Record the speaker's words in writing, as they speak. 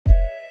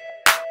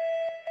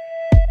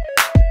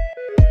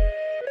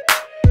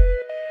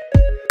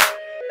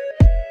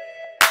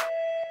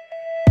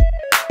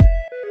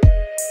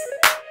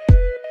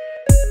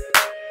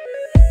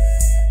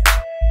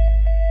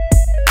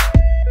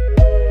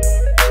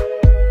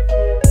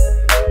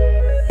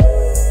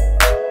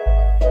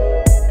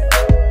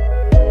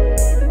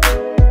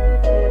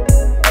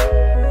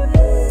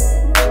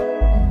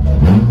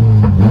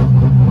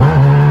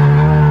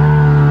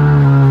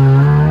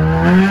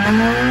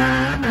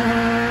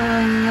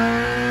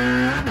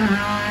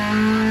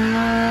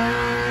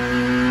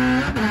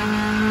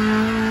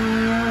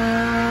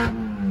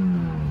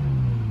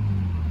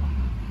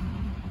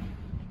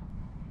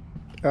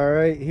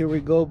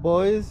go,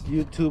 boys,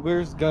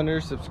 YouTubers,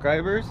 gunners,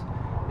 subscribers.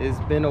 It's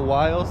been a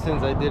while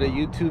since I did a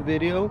YouTube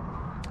video.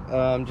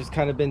 Just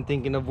kind of been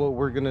thinking of what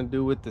we're gonna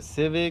do with the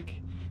Civic,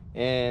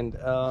 and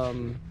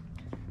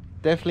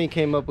definitely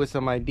came up with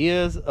some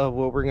ideas of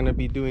what we're gonna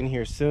be doing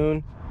here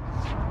soon.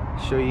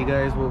 Show you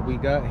guys what we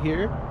got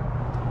here.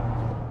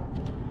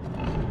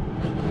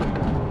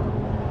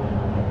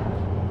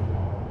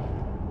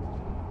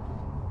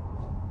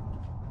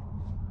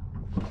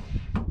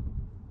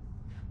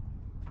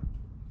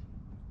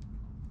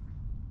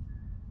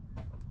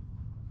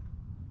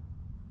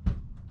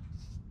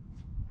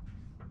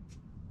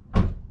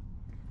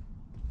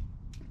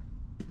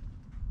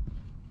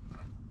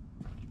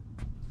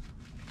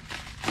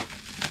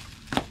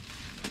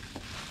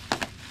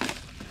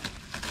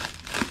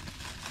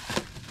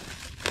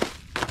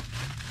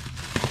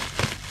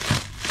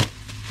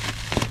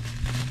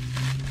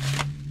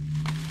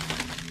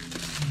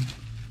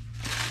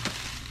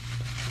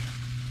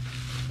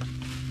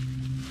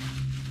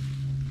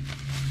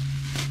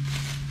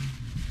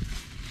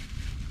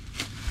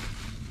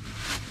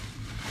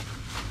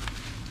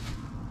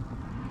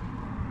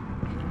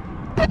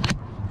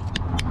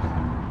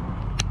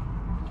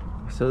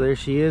 So there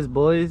she is,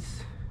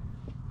 boys.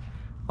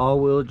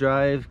 All-wheel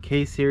drive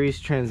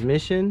K-series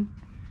transmission,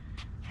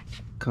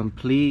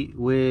 complete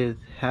with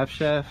half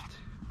shaft,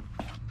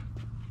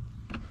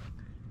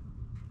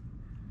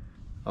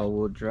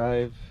 all-wheel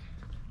drive.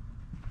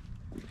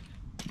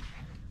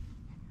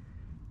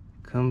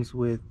 Comes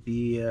with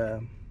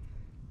the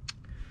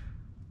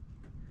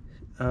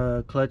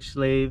clutch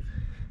slave,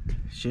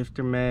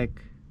 shifter mech.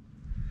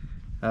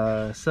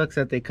 Sucks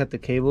that they cut the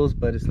cables,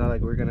 but it's not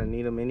like we're gonna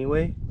need them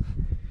anyway.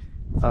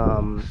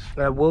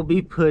 I will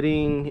be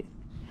putting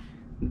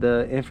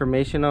the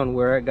information on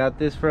where I got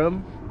this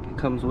from. It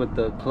comes with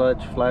the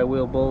clutch,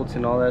 flywheel bolts,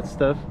 and all that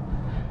stuff.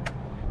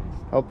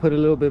 I'll put a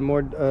little bit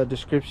more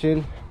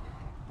description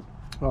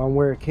on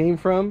where it came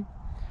from.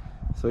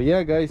 So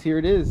yeah, guys, here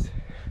it is.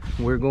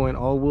 We're going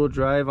all-wheel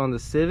drive on the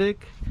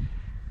Civic.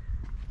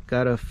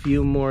 Got a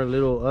few more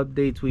little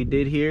updates we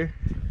did here.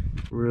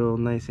 Real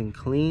nice and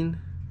clean.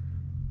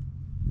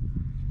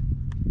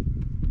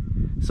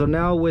 So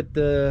now with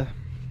the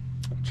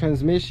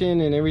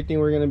transmission and everything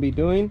we're going to be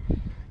doing,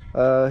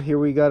 here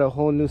we got a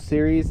whole new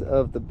series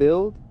of the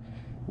build,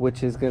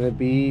 which is going to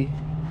be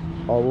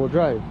all-wheel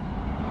drive.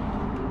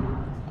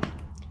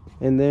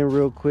 And then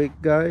real quick,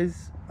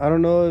 guys, I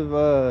don't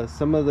know if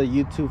some of the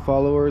YouTube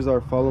followers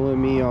are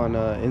following me on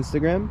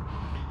Instagram,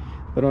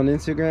 but on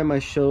Instagram I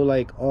show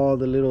like all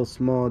the little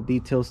small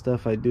detail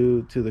stuff I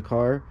do to the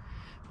car,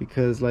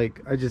 because like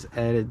I just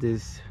added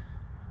this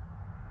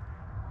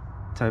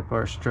Type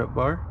R strut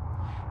bar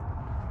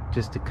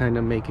just to kind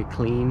of make it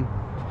clean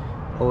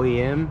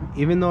OEM.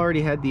 Even though I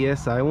already had the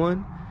SI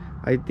one,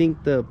 I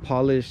think the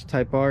polished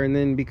Type R, and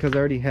then because I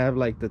already have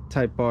like the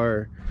Type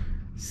R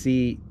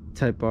seat,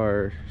 Type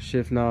R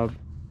shift knob,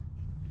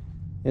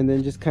 and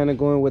then just kind of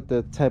going with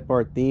the Type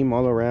R theme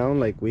all around.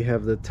 Like we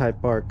have the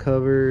Type R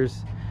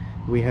covers,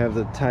 we have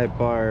the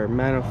Type R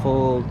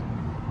manifold,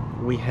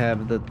 we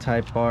have the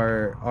Type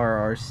R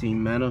RRC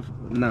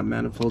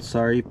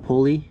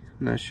pulley.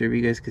 Not sure if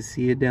you guys can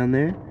see it down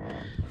there.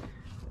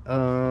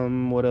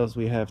 What else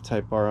we have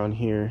Type R on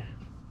here?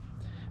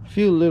 A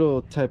few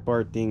little Type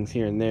R things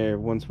here and there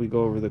once we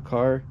go over the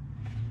car.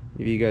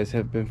 If you guys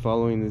have been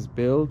following this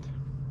build,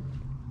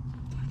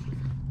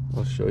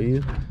 I'll show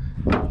you.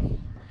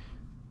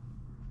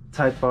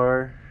 Type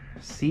R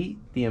seat,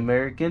 the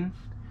American,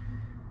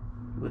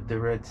 with the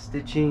red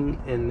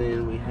stitching, and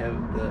then we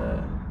have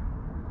the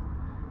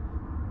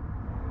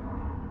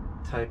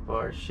Type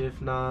R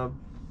shift knob.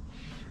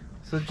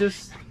 So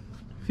just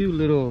a few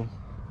little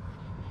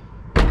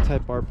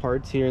Type R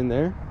parts here and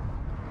there,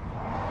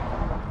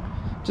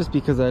 just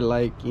because I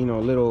like, you know,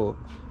 little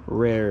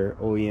rare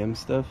OEM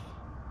stuff.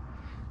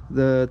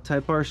 The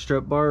Type R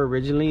strut bar,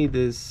 originally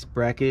this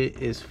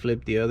bracket is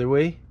flipped the other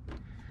way,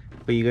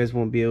 but you guys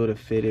won't be able to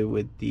fit it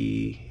with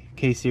the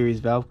K-series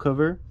valve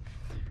cover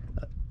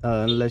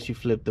unless you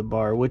flip the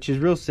bar, which is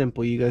real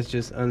simple. You guys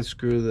just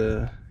unscrew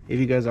the, if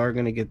you guys are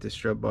gonna get the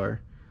strut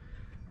bar,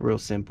 real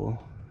simple.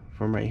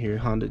 From right here,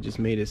 Honda just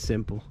made it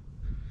simple.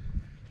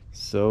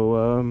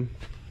 So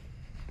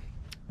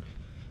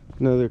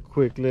another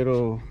quick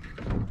little,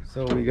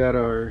 so we got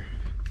our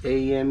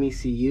AEM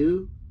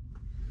ECU.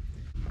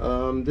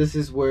 This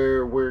is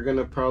where we're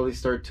gonna probably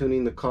start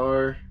tuning the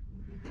car.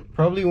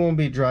 Probably won't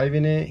be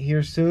driving it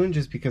here soon,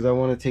 just because I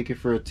want to take it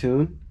for a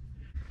tune.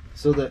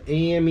 So the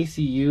AEM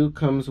ECU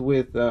comes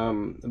with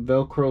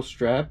Velcro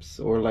straps,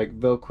 or like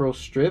Velcro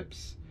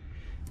strips,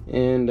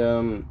 and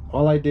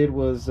all I did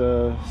was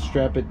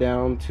strap it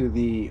down to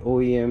the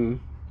OEM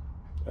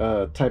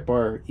Type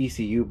R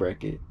ECU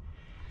bracket.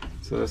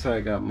 So that's how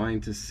I got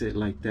mine to sit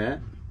like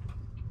that.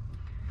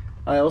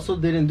 I also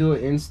didn't do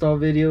an install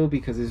video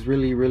because it's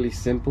really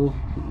simple.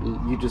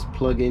 You just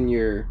plug in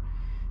your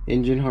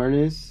engine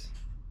harness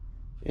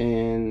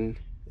and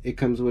it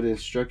comes with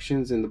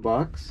instructions in the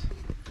box,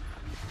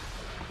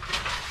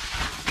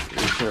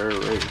 which are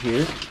right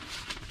here.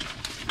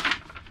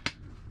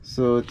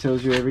 So it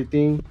tells you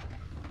everything.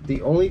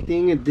 The only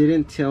thing it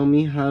didn't tell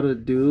me how to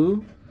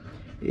do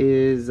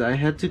is I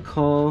had to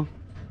call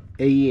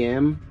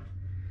AEM,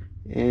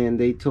 and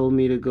they told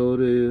me to go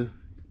to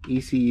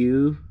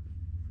ECU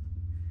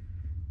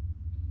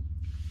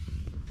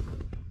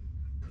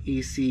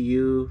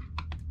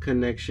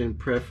connection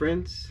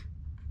preference,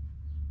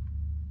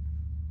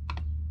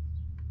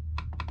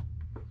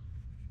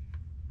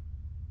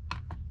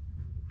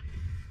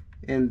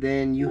 and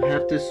then you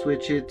have to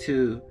switch it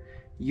to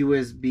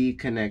USB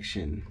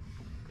connection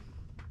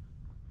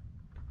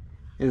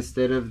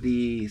instead of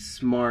the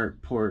smart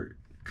port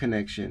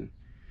connection.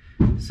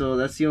 So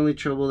that's the only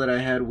trouble that I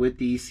had with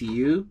the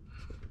ECU.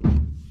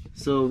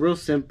 So real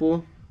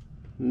simple,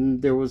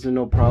 there was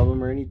no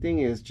problem or anything.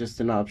 It's just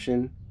an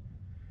option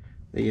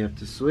that you have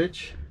to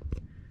switch.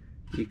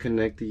 You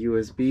connect the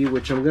USB,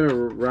 which I'm gonna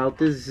route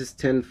this. This is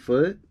 10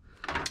 foot.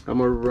 I'm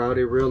gonna route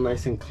it real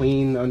nice and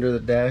clean under the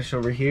dash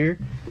over here,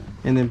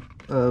 and then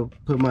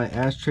put my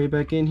ashtray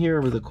back in here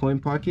over the coin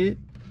pocket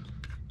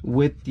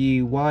with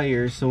the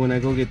wire, so when I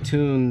go get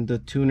tuned, the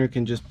tuner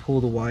can just pull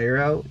the wire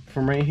out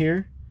from right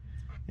here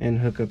and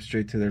hook up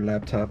straight to their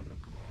laptop,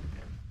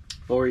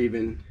 or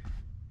even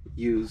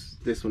use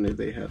this one if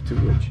they have to,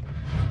 which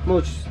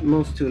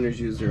most tuners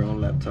use their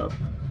own laptop.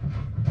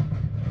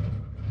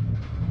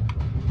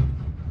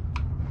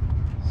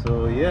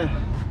 So yeah,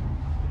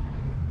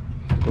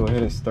 go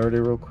ahead and start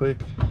it real quick.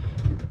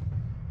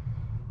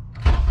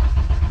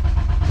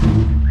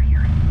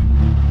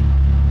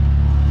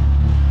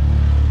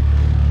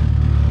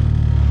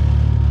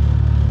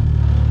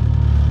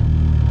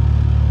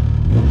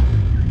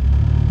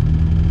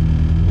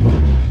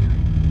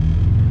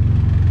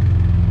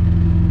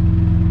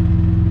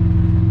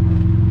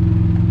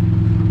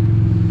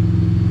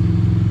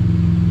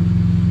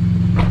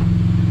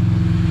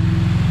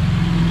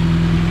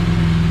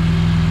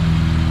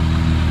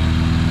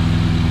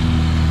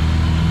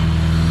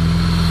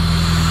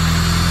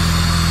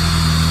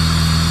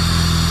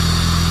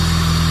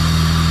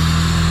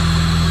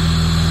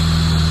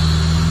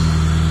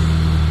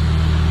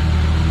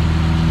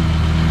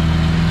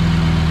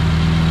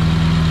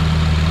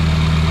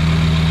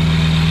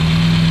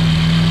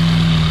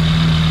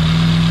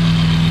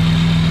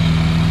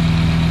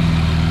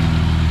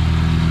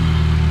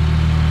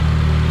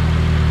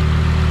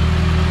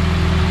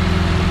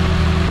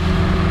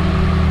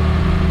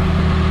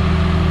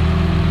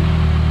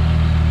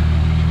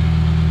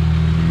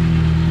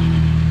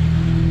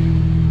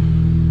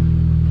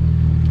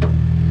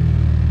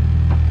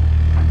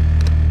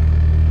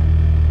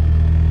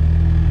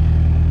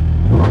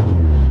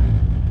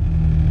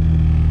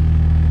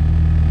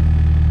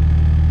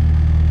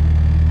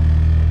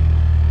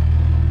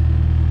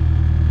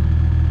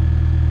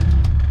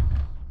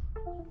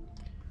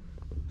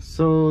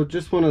 So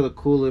just one of the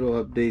cool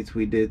little updates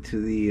we did to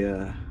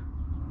the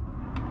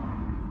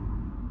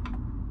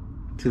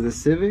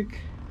Civic.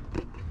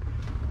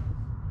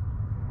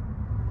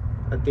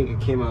 I think it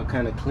came out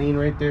kind of clean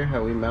right there,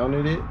 how we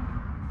mounted it.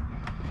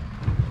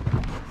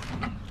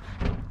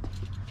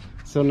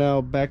 So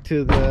now back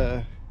to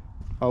the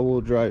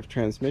all-wheel drive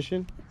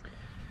transmission.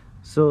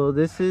 So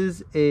this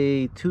is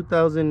a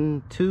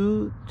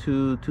 2002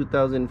 to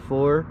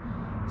 2004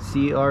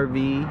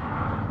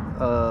 CRV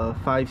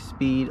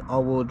 5-speed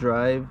all-wheel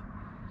drive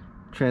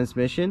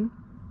transmission.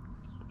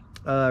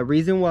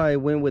 Reason why I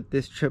went with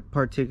this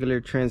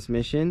particular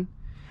transmission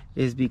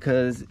is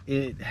because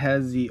it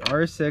has the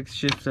RSX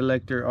shift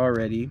selector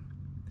already.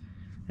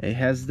 It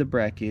has the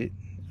bracket.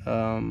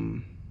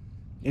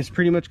 It's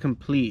pretty much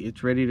complete.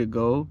 It's ready to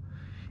go,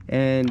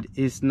 and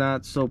it's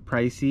not so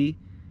pricey.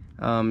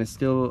 It's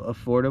still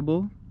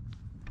affordable,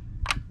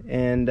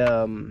 and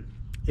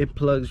it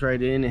plugs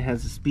right in. It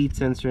has a speed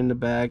sensor in the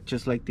back,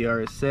 just like the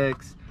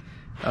RSX.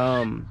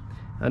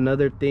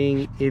 Another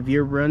thing, if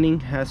you're running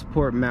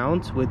Hassport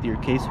mounts with your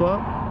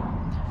K-swap,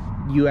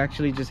 you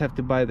actually just have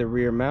to buy the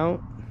rear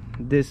mount.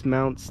 This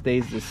mount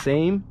stays the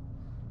same,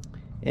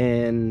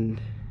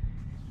 and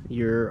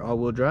your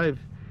all-wheel drive.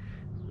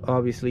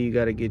 Obviously, you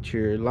got to get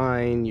your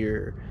line,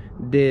 your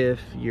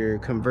diff, your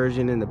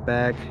conversion in the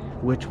back,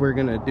 which we're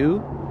gonna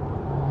do.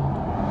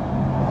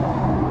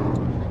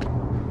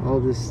 All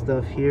this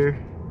stuff here,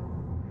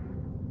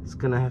 it's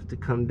gonna have to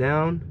come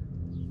down.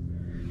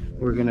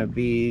 We're gonna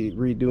be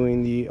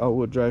redoing the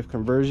all-wheel drive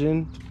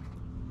conversion,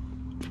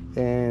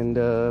 and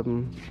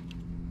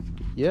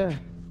yeah,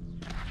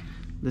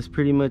 that's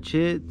pretty much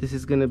it. This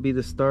is gonna be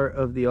the start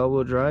of the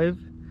all-wheel drive.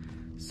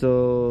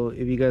 So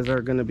if you guys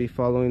are gonna be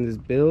following this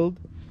build,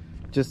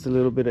 just a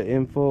little bit of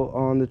info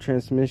on the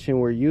transmission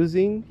we're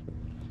using,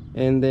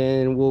 and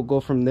then we'll go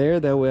from there.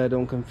 That way I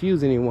don't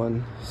confuse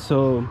anyone.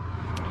 So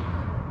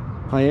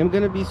I am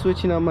gonna be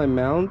switching out my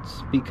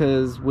mounts,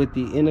 because with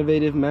the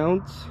innovative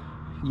mounts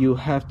you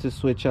have to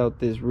switch out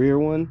this rear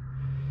one.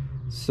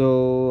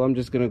 So I'm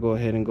just gonna go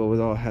ahead and go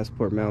with all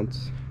Hassport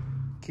mounts.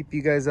 Keep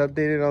you guys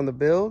updated on the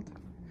build.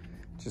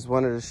 Just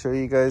wanted to show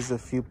you guys a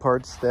few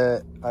parts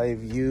that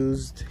I've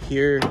used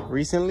here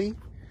recently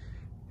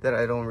that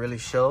I don't really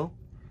show.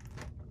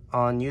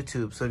 on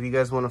YouTube. So if you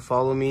guys want to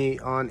follow me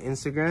on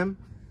Instagram,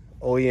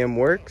 OEM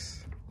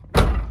Works,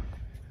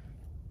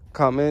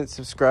 comment,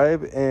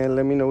 subscribe, and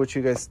let me know what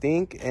you guys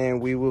think,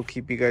 and we will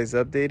keep you guys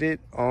updated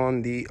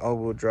on the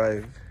all-wheel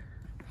drive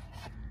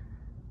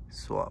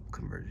swap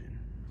conversion.